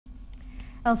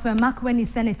Elsewhere, Makueni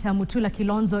Senator Mutula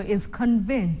Kilonzo is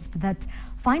convinced that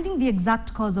finding the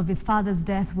exact cause of his father's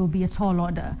death will be a tall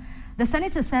order. The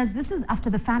senator says this is after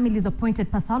the family's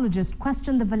appointed pathologist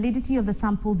questioned the validity of the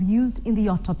samples used in the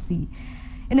autopsy.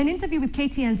 In an interview with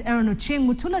KTN's Ochieng,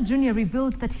 Mutula Jr.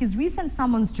 revealed that his recent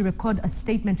summons to record a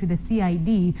statement with the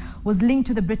CID was linked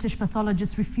to the British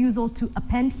pathologist's refusal to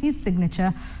append his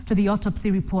signature to the autopsy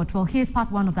report. Well, here's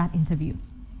part one of that interview.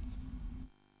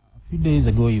 A few days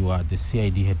ago, you were at the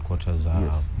CID headquarters.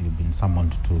 Yes. You've been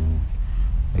summoned to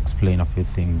explain a few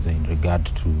things in regard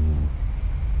to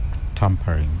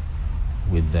tampering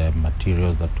with the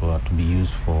materials that were to be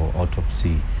used for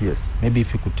autopsy. Yes. Maybe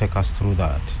if you could take us through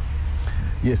that.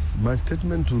 Yes, my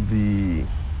statement to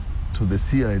the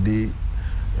CID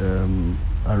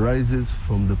arises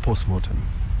from the post-mortem.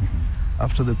 Mm-hmm.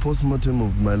 After the post-mortem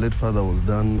of my late father was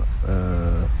done,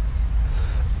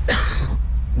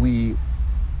 we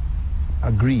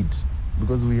agreed,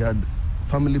 because we had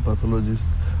family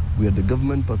pathologists, we had the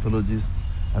government pathologist,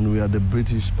 and we had a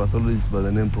British pathologist by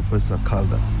the name Professor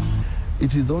Calder.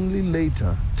 It is only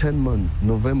later, 10 months,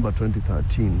 November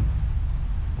 2013,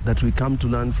 that we come to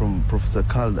learn from Professor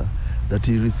Calder that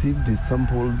he received his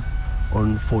samples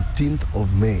on 14th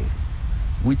of May,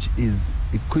 which is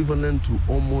equivalent to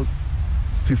almost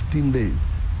 15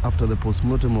 days after the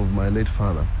postmortem of my late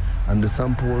father, and the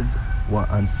samples were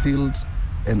unsealed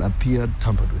and appeared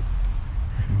tampered with.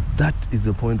 Mm-hmm. That is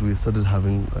the point we started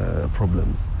having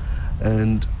problems.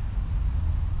 And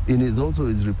in his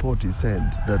report, he said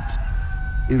that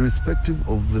irrespective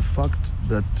of the fact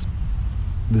that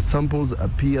the samples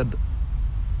appeared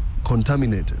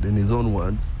contaminated, in his own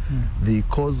words, the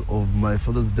cause of my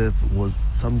father's death was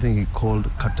something he called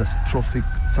catastrophic,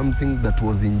 something that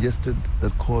was ingested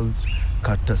that caused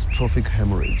catastrophic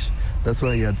hemorrhage. That's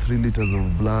why he had 3 liters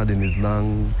of blood in his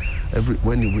lung.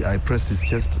 I pressed his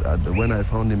chest, when I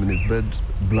found him in his bed,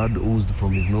 blood oozed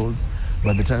from his nose.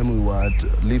 By the time we were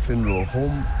at Leafin Row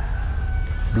home,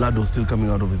 blood was still coming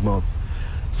out of his mouth.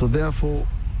 So therefore,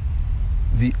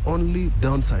 the only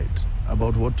downside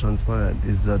about what transpired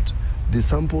is that the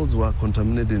samples were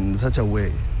contaminated in such a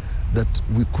way that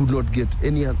we could not get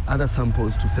any other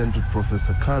samples to send to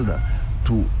Professor Calder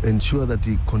to ensure that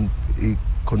he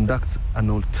conducts an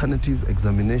alternative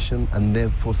examination and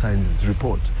therefore signs his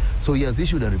report. So he has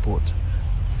issued a report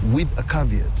with a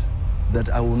caveat that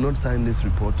I will not sign this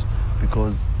report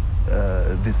because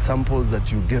the samples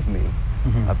that you gave me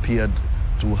appeared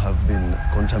to have been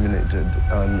contaminated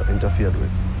and interfered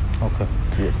with. Okay.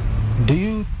 Yes. Do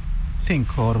you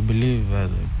think or believe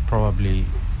probably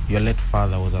your late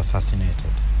father was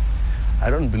assassinated? I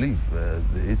don't believe.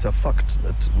 It's a fact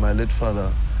that my late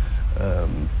father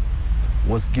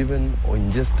was given or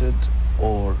ingested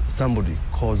or somebody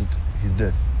caused his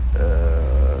death.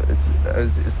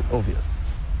 It's obvious.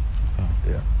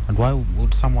 Okay. Yeah. And why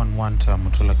would someone want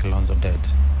Mutula Kilonzo dead?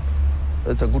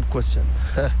 That's a good question.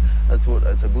 That's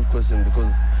a good question,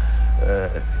 because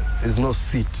there's no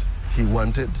seat he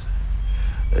wanted.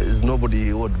 There's nobody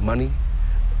he owed money.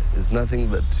 There's nothing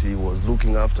that he was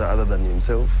looking after other than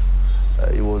himself.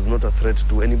 He was not a threat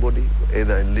to anybody,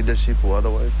 either in leadership or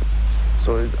otherwise.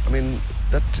 So,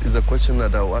 that is a question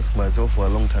that I'll ask myself for a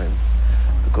long time,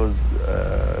 because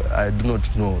I do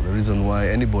not know the reason why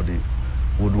anybody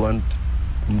would want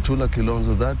Mutula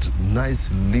Kilonzo, that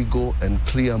nice, legal and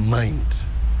clear mind,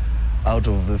 out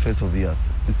of the face of the earth.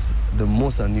 It's the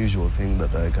most unusual thing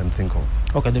that I can think of.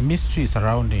 Okay, the mystery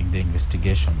surrounding the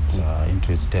investigations into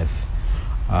his death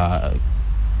are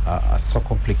so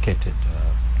complicated.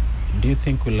 Do you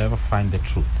think we'll ever find the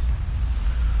truth?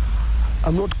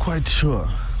 I'm not quite sure,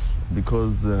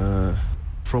 because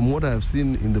from what I've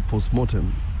seen in the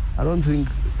post-mortem, I don't think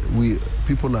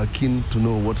people are keen to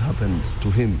know what happened to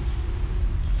him.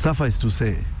 Suffice to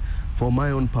say, for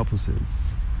my own purposes,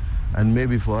 and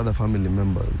maybe for other family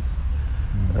members,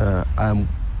 I am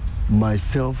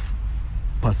myself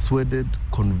persuaded,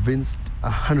 convinced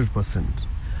 100%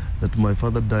 that my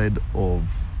father died of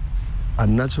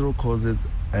unnatural causes,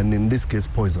 and in this case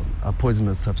poison, a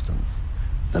poisonous substance.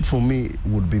 That for me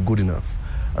would be good enough.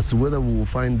 As to whether we will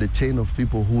find the chain of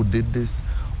people who did this,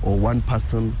 or one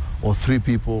person, or 3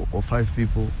 people, or 5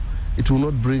 people, it will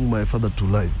not bring my father to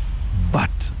life.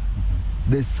 But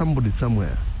there's somebody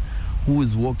somewhere who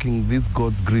is walking this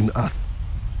God's green earth,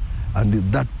 and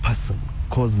that person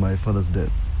caused my father's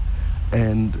death.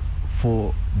 And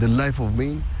for the life of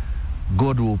me,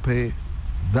 God will pay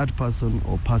that person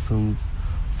or persons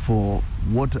for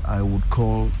what I would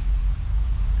call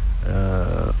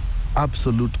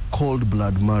absolute cold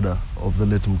blood murder of the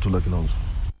late Mutula Kilonzo.